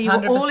 Oh, so you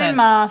were all 100%. in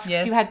masks.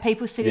 Yes. You had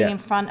people sitting Yeah. in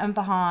front and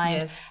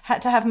behind. Yes.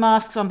 Had to have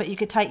masks on, but you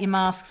could take your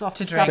masks off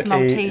To to stuff drink. To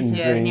eat Maltesers and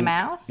in drink. your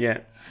mouth. Yeah.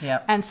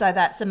 Yep. And so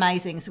that's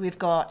amazing. So we've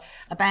got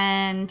a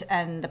band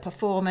and the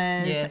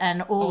performers Yes,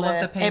 and all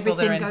of the people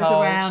everything that are goes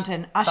involved around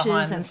and ushers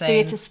behind the and scenes.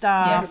 theatre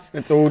staff.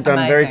 Yes. It's all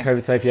done very Amazing.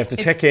 COVID safe. You have to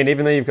check in.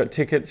 Even though you've got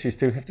tickets, you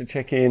still have to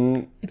check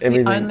in. It's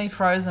everything. the only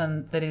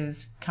Frozen that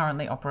is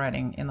currently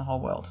operating in the whole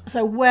world.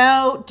 So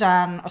well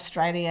done,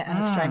 Australia and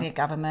Australia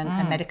government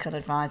and medical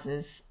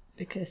advisors,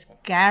 because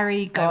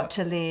Gary got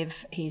to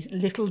live his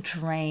little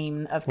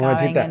dream of Well, I did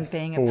going that and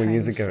being a 4 princess.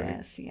 years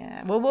ago.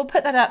 Yeah. Well, we'll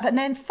put that up. And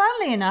then,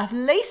 funnily enough,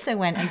 Lisa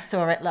went and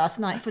saw it last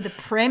night for the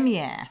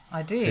premiere.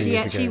 I did. She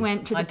years actually ago.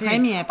 went to I the did.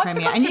 premiere. I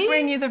forgot And to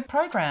bring you the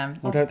program.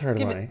 Well, don't throw it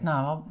give away. No,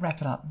 I'll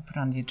wrap it up and put it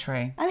under your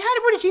tree. And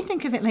what did you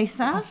think of it,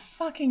 Lisa? I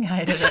fucking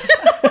hated it.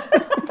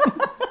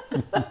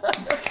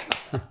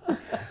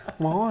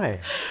 Why?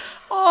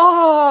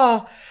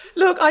 Oh,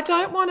 look, I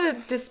don't want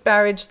to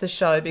disparage the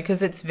show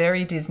because it's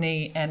very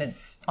Disney and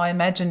it's, I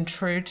imagine,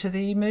 true to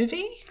the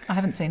movie. I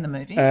haven't seen the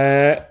movie.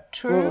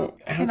 True Well,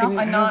 how enough,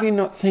 I know. have you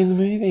not seen the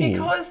movie?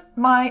 Because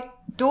my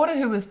daughter,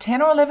 who was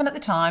 10 or 11 at the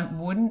time,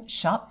 wouldn't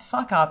shut the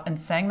fuck up and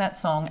sang that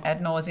song ad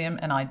nauseum,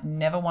 and I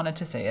never wanted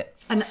to see it.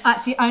 And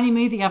that's the only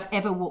movie I've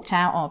ever walked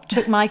out of.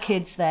 Took my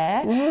kids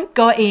there,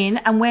 got in,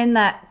 and when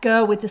that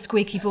girl with the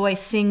squeaky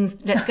voice sings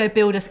 "Let's Go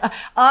Build Us,"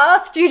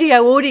 our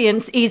studio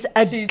audience is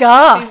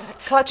aghast.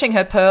 She's clutching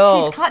her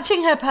pearls. She's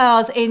clutching her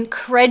pearls,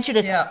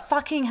 incredulous. Yeah. I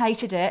fucking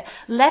hated it.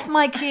 Left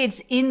my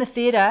kids in the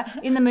theatre,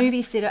 in the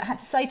movie theatre. I had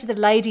to say to the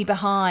lady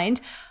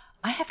behind,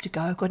 I have to go.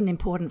 I've got an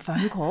important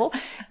phone call.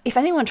 If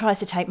anyone tries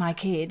to take my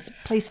kids,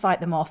 please fight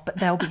them off, but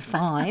they'll be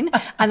fine.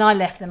 And I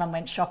left them and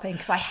went shopping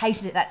because I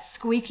hated it. That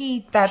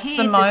squeaky That's kid,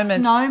 the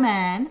moment.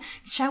 Snowman.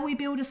 Shall we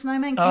build a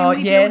snowman? Can Oh, we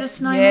build a yes,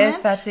 snowman?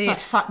 yes, that's it. Like,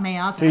 fuck me,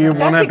 I was Do you like,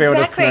 want to That's build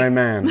exactly- a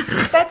snowman?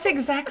 That's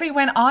exactly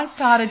when I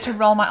started to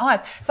roll my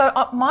eyes. So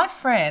my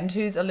friend,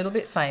 who's a little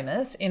bit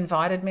famous,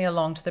 invited me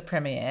along to the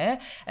premiere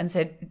and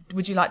said,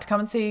 would you like to come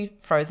and see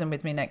Frozen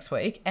with me next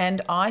week?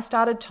 And I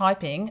started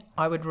typing,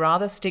 I would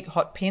rather stick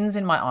hot pins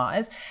in my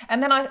eyes.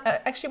 And then I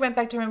actually went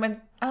back to her and went,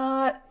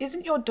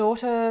 isn't your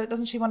daughter,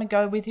 doesn't she want to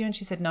go with you? And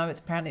she said, no,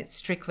 it's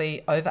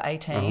strictly over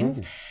 18s.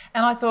 Oh.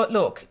 And I thought,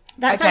 look,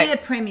 that's okay, only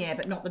the premiere,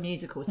 but not the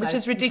musical. So which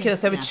is ridiculous.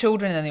 There were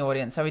children in the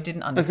audience, so we didn't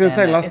was gonna understand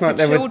say, that. last It's night a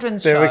there were-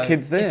 children's there were show.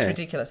 kids there. It's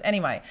ridiculous.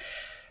 Anyway,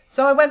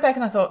 so I went back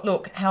and I thought,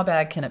 look, how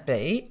bad can it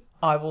be?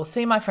 I will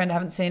see my friend. I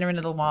haven't seen her in a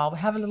little while. We'll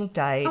have a little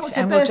date. Oh, it's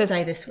her and birthday we'll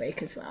just... this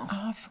week as well.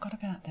 Oh, I forgot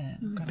about that.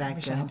 God, I Bad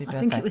wish her girl. happy birthday. I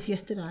think it was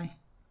yesterday.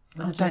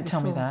 Oh, don't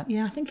tell me that.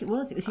 Yeah, I think it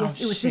was. It was Oh, it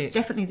was this, shit.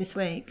 definitely this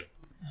week.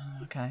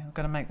 Okay, I've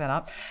got to make that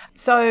up.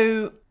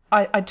 So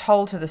I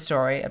told her the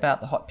story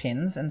about the hot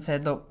pins and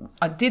said, look,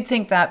 I did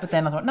think that, but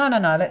then I thought, no,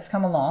 let's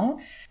come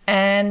along.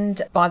 And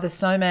by the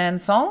Snowman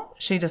song,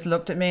 she just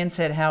looked at me and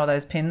said, how are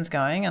those pins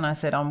going? And I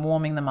said, I'm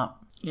warming them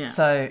up. Yeah.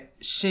 So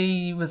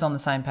she was on the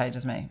same page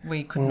as me.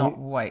 We could not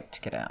wait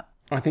to get out.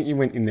 I think you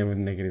went in there with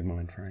a negative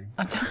mind frame.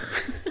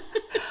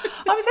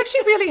 I was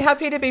actually really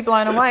happy to be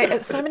blown away.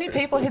 So many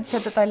people had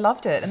said that they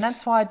loved it, and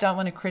that's why I don't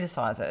want to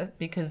criticise it,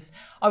 because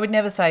I would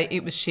never say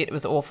it was shit, it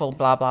was awful,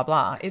 blah, blah,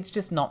 blah. It's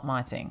just not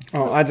my thing.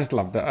 Oh, I just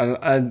loved it.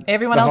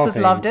 Everyone the else whole has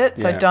thing, loved it,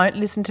 so yeah. don't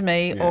listen to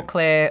me Yeah. or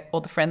Claire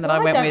or the friend that Well,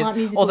 I I went don't with like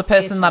musical or the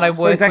person that I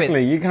theatre. work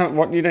Exactly.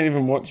 with. You don't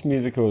even watch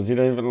musicals. You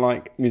don't even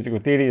like musical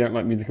theatre. You don't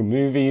like musical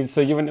movies.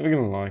 So you're never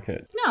going to like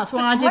it. No, that's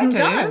why I didn't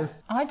go.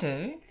 I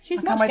do. She's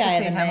I can't much wait to gayer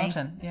see than me.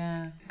 Hamilton.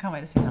 Yeah, can't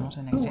wait to see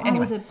Hamilton next year. I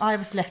Anyway,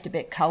 was left a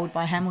bit cold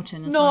by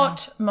Hamilton as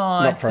not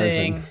my Not Frozen.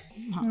 thing.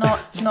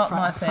 Not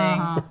my thing.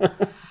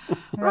 well.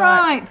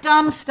 Right,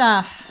 dumb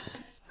stuff.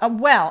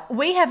 Well,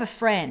 we have a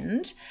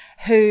friend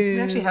who... We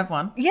actually have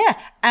one. Yeah,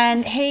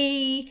 and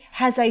he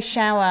has a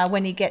shower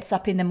when he gets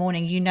up in the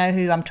morning. You know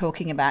who I'm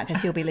talking about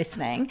because he'll be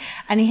listening.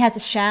 And he has a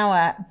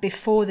shower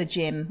before the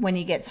gym when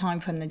he gets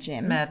home from the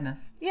gym.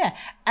 Madness. Yeah,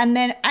 and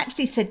then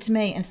actually said to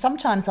me, and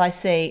sometimes I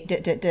see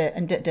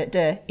and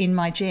in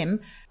my gym,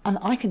 and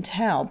I can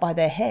tell by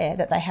their hair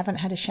that they haven't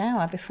had a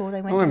shower before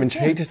they went Oh, to I'm the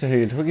gym. intrigued as to who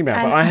you're talking about.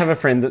 And- But I have a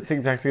friend that's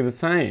exactly the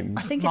same.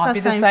 I think Might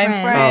it's be our the same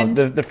friend.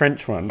 Oh, the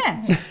French one.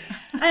 Yeah.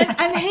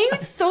 And he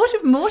was sort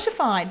of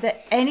mortified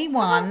that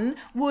anyone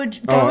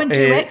would go and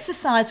do eh.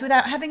 exercise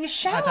without having a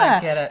shower. I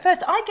don't get it.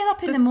 First, I get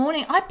up in the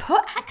morning, I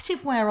put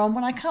activewear on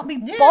when I can't be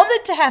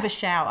bothered to have a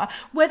shower,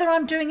 whether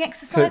I'm doing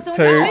exercise or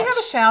so- not. Does he have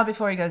a shower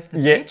before he goes to the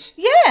Yeah. beach?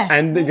 Yeah.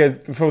 And he goes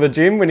before the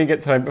gym, when he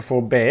gets home,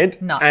 before bed,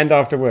 Nuts. and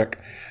after work.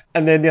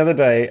 And then the other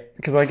day,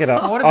 because I get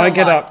up, What about I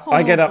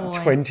get Oh, up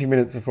boy. 20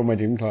 minutes before my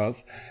gym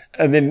class,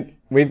 and then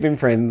we've been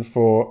friends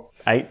for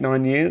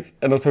 8-9 years.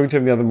 And I was talking to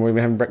him the other morning, we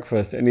were having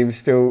breakfast, and he was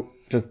still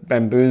just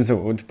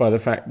bamboozled by the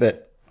fact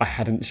that I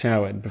hadn't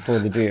showered before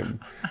the gym.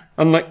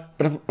 I'm like,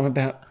 but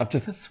I've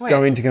just sweat.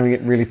 going to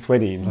get really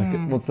sweaty. Like,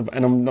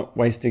 and I'm not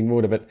wasting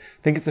water, but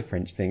I think it's a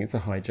French thing. It's a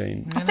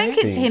hygiene. I think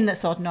it's him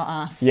that's odd, not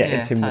us. Yeah,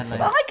 it's him totally.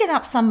 that's But odd. I get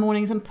up some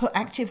mornings and put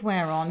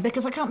activewear on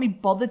because I can't be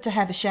bothered to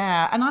have a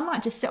shower, and I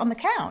might just sit on the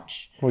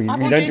couch. Well, I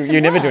will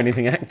you never do work.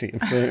 anything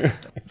active. So.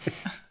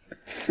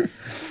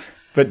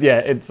 But yeah,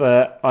 it's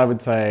I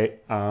would say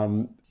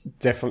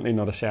definitely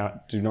not a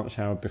shower. Do not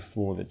shower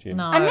before the gym.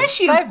 No, Unless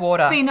you've save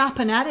water. been up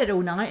and at it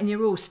all night and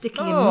you're all sticky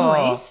and Oh,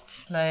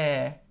 moist.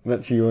 Claire.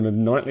 That's you on a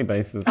nightly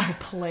basis. Oh,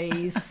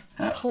 please.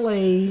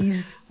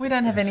 Please. We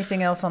don't have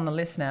anything else on the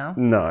list now.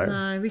 No.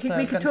 No, we could So,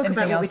 talk anything about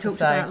what we else to talked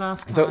say? about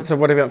last time. So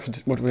what are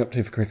we up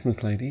to for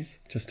Christmas, ladies?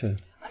 Just to.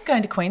 I'm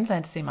going to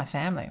Queensland to see my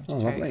family, which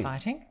is very lovely.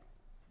 exciting.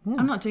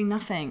 I'm not doing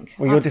nothing.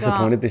 Well, you're I've got-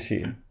 disappointed this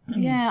year.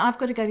 Yeah, I've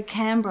got to go to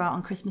Canberra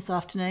on Christmas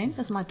afternoon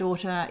because my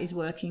daughter is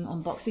working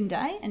on Boxing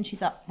Day and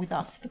she's up with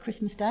us for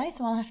Christmas Day,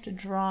 so I'll have to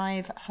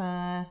drive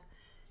her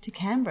to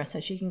Canberra so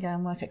she can go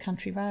and work at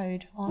Country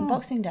Road on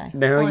Boxing Day.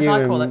 Now Or as you,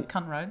 I call it,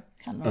 Cunt Road.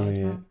 Cunt Oh Road.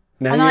 yeah.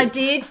 Now And you, I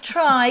did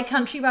try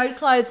Country Road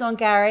clothes on,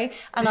 Gary,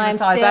 and Are you a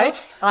size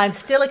 8? I'm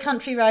still a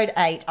Country Road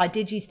 8. I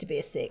did used to be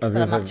a 6, I was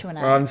but I'm gonna up say, to an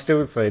 8. well, I'm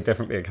still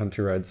definitely a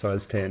Country Road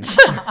size 10.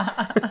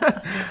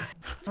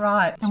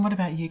 Right. And what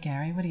about you,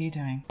 Gary? What are you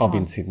doing? I'll be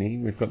in Sydney.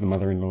 We've got the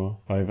mother-in-law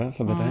over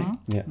for the day.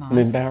 Yeah. Nice. And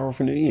then Barrel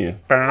for New Year.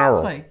 Barrel.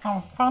 Lovely.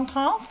 Oh,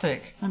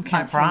 fantastic. I'm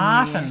Like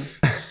cancelling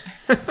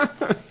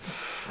Brighton.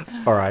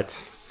 All right.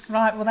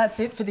 Right, well, that's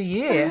it for the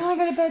year. I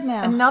go to bed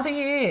now. Another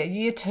year,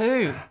 year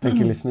 2. Thank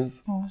you, listeners.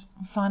 We'll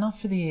sign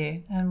off for the year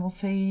and we'll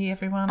see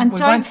everyone. And we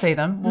don't- won't see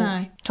them. We'll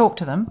no. talk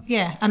to them.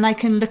 Yeah, and they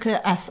can look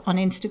at us on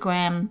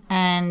Instagram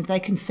and they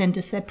can send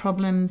us their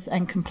problems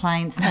and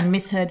complaints and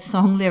misheard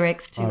song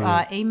lyrics to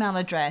our email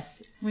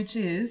address. Which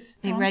is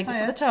Irregular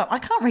at the top. I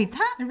can't read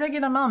that.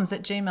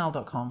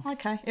 irregularmums@gmail.com.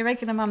 Okay,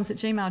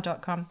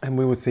 irregularmums@gmail.com. And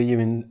we will see you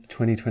in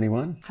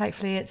 2021.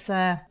 Hopefully it's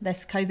a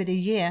less COVID-y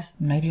year.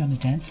 Maybe on the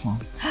dance floor.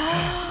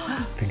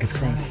 Fingers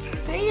crossed.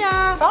 See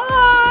ya!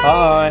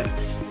 Bye.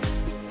 Bye.